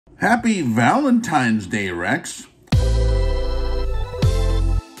Happy Valentine's Day, Rex.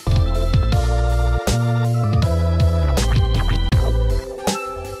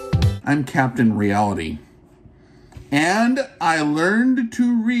 I'm Captain Reality, and I learned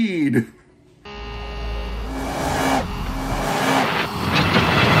to read.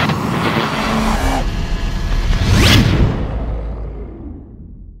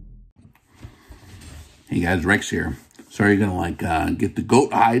 Hey guys, Rex here. So you're gonna get the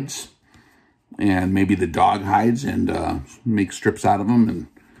goat hides and maybe the dog hides and make strips out of them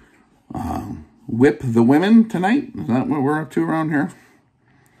and whip the women tonight? Is that what we're up to around here?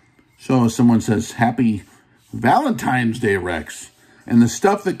 So someone says, Happy Valentine's Day, Rex. And the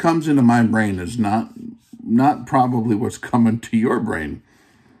stuff that comes into my brain is not probably what's coming to your brain.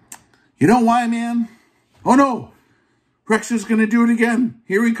 You know why, man? Oh no, Rex is gonna do it again.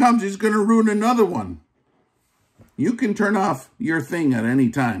 Here he comes, he's gonna ruin another one. You can turn off your thing at any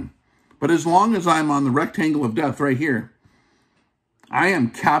time. But as long as I'm on the rectangle of death right here, I am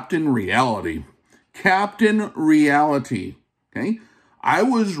Captain Reality. Captain Reality, okay? I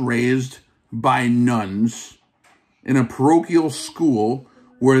was raised by nuns in a parochial school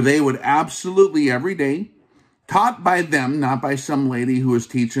where they would absolutely every day, taught by them, not by some lady who was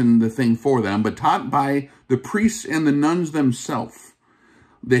teaching the thing for them, but taught by the priests and the nuns themselves,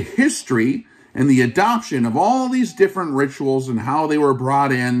 the history and the adoption of all these different rituals and how they were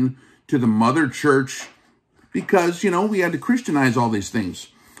brought in to the mother church because, you know, we had to Christianize all these things.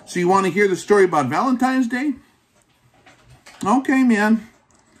 So you want to hear the story about Valentine's Day? Okay, man.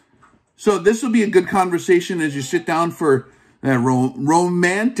 So this will be a good conversation as you sit down for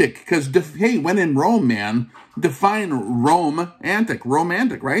romantic, because, hey, when in Rome, man, define romantic,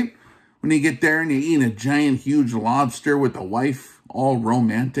 right? When you get there and you're eating a giant, huge lobster with a wife, all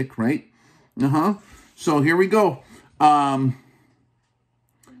romantic, right? So here we go. There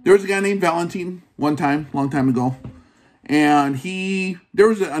was a guy named Valentine one time, long time ago. And there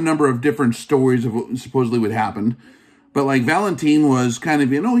was a number of different stories of what supposedly would happen. But like Valentine was kind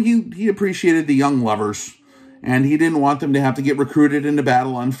of, you know, he appreciated the young lovers. And he didn't want them to have to get recruited into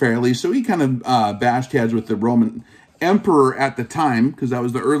battle unfairly. So he kind of bashed heads with the Roman emperor at the time, because that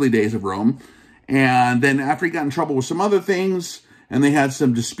was the early days of Rome. And then after he got in trouble with some other things, and they had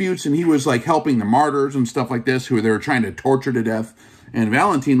some disputes, and he was like helping the martyrs and stuff like this, who they were trying to torture to death. And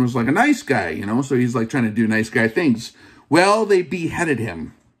Valentine was like a nice guy, you know, so he's like trying to do nice guy things. Well, they beheaded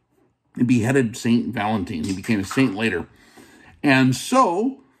him. They beheaded Saint Valentine. He became a saint later. And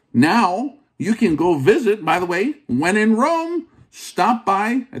so now you can go visit, by the way, when in Rome, stop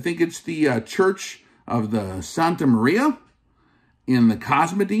by, I think it's the Church of the Santa Maria in the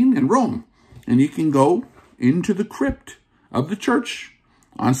Cosmedin in Rome. And you can go into the crypt of the church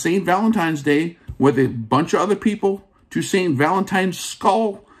on Saint Valentine's Day with a bunch of other people to Saint Valentine's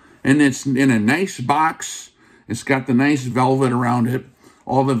skull. And it's in a nice box. It's got the nice velvet around it,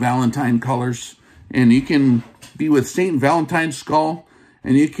 all the Valentine colors. And you can be with Saint Valentine's skull,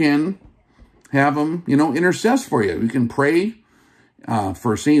 and you can have him, you know, intercess for you. You can pray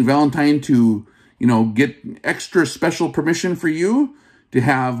for Saint Valentine to, you know, get extra special permission for you to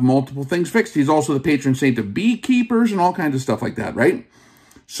have multiple things fixed. He's also the patron saint of beekeepers and all kinds of stuff like that, right?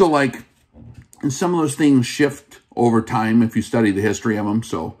 So, like, and some of those things shift over time if you study the history of them.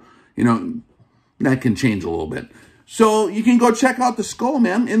 So, you know, that can change a little bit. So you can go check out the skull,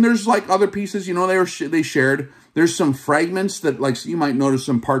 man. And there's, like, other pieces, you know, they shared. There's some fragments that, like, you might notice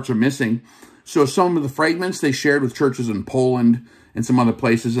some parts are missing. So some of the fragments they shared with churches in Poland and some other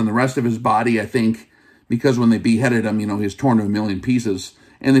places. And the rest of his body, I think, because when they beheaded him, you know, he was torn to a million pieces.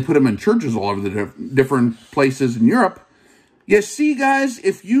 And they put him in churches all over the different places in Europe. You see, guys,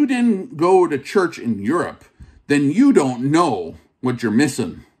 if you didn't go to church in Europe, then you don't know what you're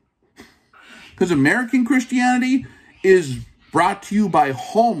missing. Because American Christianity is brought to you by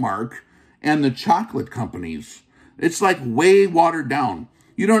Hallmark and the chocolate companies. It's like way watered down.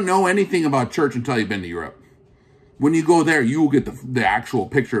 You don't know anything about church until you've been to Europe. When you go there, you will get the actual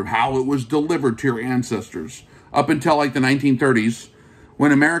picture of how it was delivered to your ancestors. Up until like the 1930s,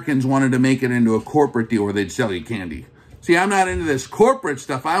 when Americans wanted to make it into a corporate deal where they'd sell you candy. See, I'm not into this corporate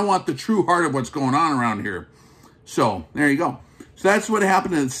stuff. I want the true heart of what's going on around here. So, there you go. So that's what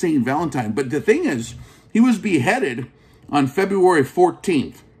happened at Saint Valentine. But the thing is, he was beheaded on February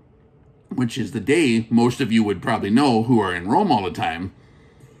 14th, which is the day most of you would probably know who are in Rome all the time.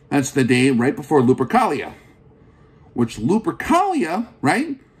 That's the day right before Lupercalia. Which Lupercalia,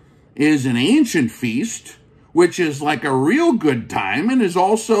 right, is an ancient feast, which is like a real good time and is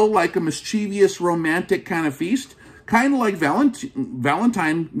also like a mischievous, romantic kind of feast, kind of like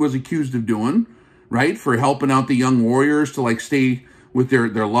Valentine was accused of doing, right, for helping out the young warriors to like stay with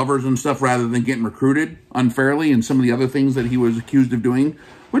their lovers and stuff rather than getting recruited unfairly and some of the other things that he was accused of doing,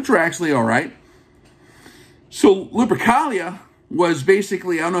 which were actually all right. So Lupercalia was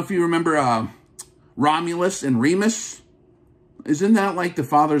basically, I don't know if you remember Romulus and Remus. Isn't that like the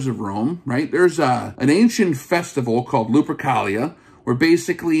fathers of Rome, right? There's an ancient festival called Lupercalia, where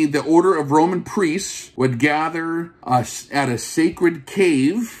basically the order of Roman priests would gather at a sacred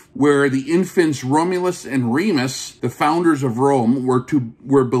cave where the infants Romulus and Remus, the founders of Rome,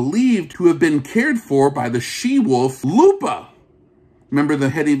 were believed to have been cared for by the she-wolf Lupa. Remember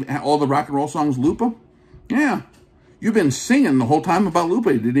all the rock and roll songs, Lupa? Yeah. You've been singing the whole time about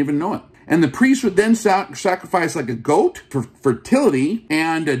Lupa. You didn't even know it. And the priest would then sacrifice like a goat for fertility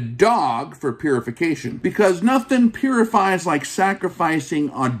and a dog for purification. Because nothing purifies like sacrificing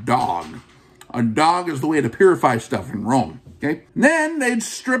a dog. A dog is the way to purify stuff in Rome. Okay. Then they'd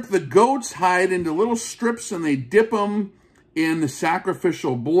strip the goat's hide into little strips and they'd dip them in the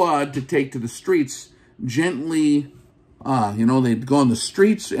sacrificial blood to take to the streets gently. They'd go on the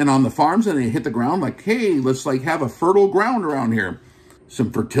streets and on the farms and they'd hit the ground like, hey, let's like have a fertile ground around here.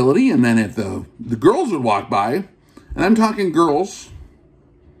 Some fertility. And then if the girls would walk by, and I'm talking girls,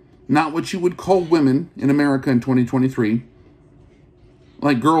 not what you would call women in America in 2023,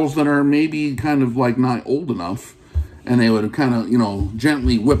 like girls that are maybe kind of like not old enough, and they would kind of,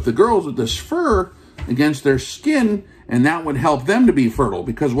 gently whip the girls with this fur against their skin, and that would help them to be fertile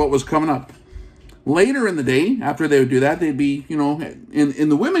because what was coming up. Later in the day, after they would do that, they'd be, in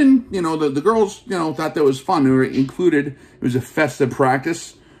the women, the girls, thought that was fun. They were included. It was a festive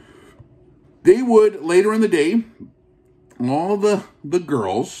practice. They would, later in the day, all the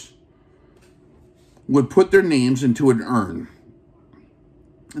girls would put their names into an urn.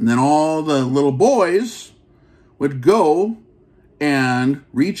 And then all the little boys would go and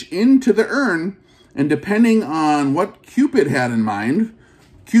reach into the urn. And depending on what Cupid had in mind,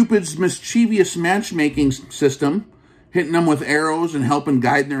 Cupid's mischievous matchmaking system, hitting them with arrows and helping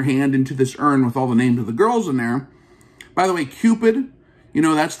guide their hand into this urn with all the names of the girls in there. By the way, Cupid,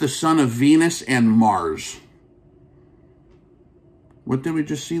 that's the son of Venus and Mars. What did we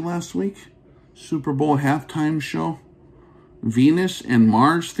just see last week? Super Bowl halftime show. Venus and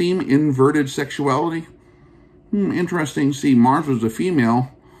Mars theme, inverted sexuality. Interesting. See, Mars was the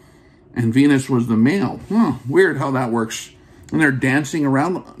female and Venus was the male. Weird how that works. And they're dancing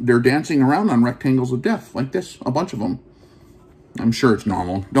around on rectangles of death, like this, a bunch of them. I'm sure it's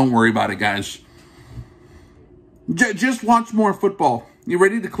normal. Don't worry about it, guys. Just watch more football. You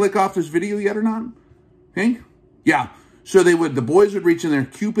ready to click off this video yet or not? Okay? Yeah. So the boys would reach in there,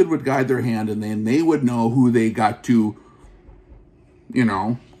 Cupid would guide their hand, and then they would know who they got to,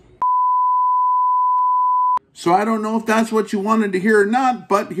 So I don't know if that's what you wanted to hear or not,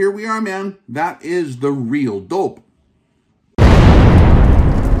 but here we are, man. That is the real dope.